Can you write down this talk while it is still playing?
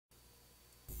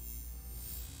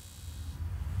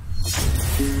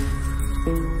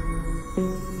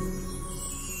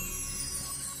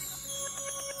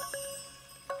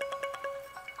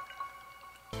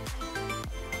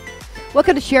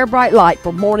Welcome to Share Bright Light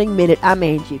for Morning Minute. I'm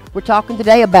Angie. We're talking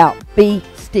today about be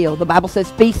still. The Bible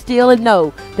says, be still and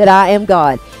know that I am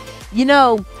God. You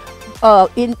know,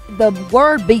 in the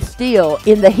word be still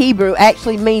in the Hebrew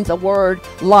actually means a word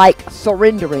like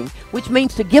surrendering, which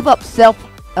means to give up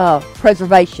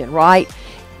self-preservation, right?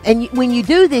 And when you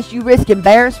do this, you risk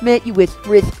embarrassment, you risk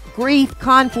grief,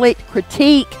 conflict,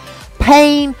 critique,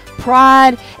 pain,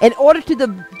 pride, in order to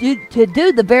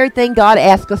do the very thing God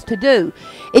asks us to do.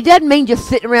 It doesn't mean just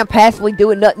sitting around passively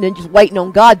doing nothing and just waiting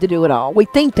on God to do it all. We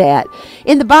think that.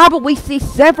 In the Bible, we see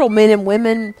several men and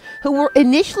women who were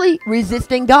initially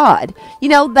resisting God. You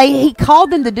know, He called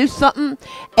them to do something,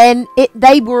 and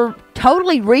they were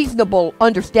totally reasonable,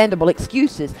 understandable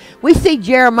excuses. We see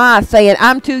Jeremiah saying,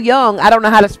 I'm too young, I don't know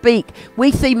how to speak.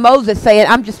 We see Moses saying,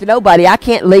 I'm just a nobody, I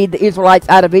can't lead the Israelites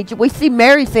out of Egypt. We see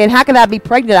Mary saying, how can I be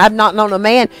pregnant? I've not known a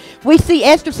man. We see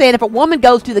Esther saying, if a woman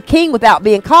goes to the king without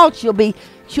being called, she'll be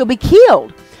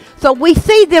killed. So we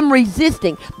see them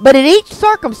resisting. But in each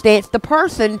circumstance, the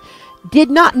person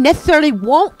did not necessarily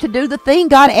want to do the thing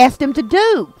God asked them to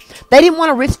do. They didn't want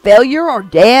to risk failure or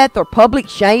death or public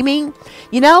shaming.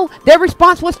 You know, their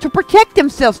response was to protect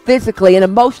themselves physically and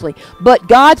emotionally. But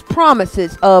God's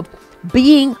promises of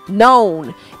being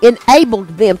known enabled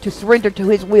them to surrender to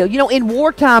His will. You know, in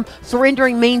wartime,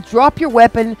 surrendering means drop your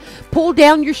weapon, pull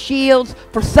down your shields,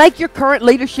 forsake your current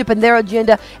leadership and their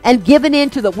agenda, and giving in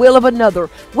to the will of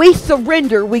another. We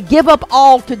surrender, we give up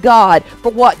all to God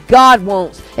for what God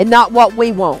wants and not what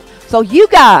we want. So you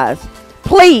guys,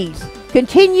 please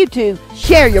continue to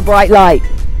share your bright light.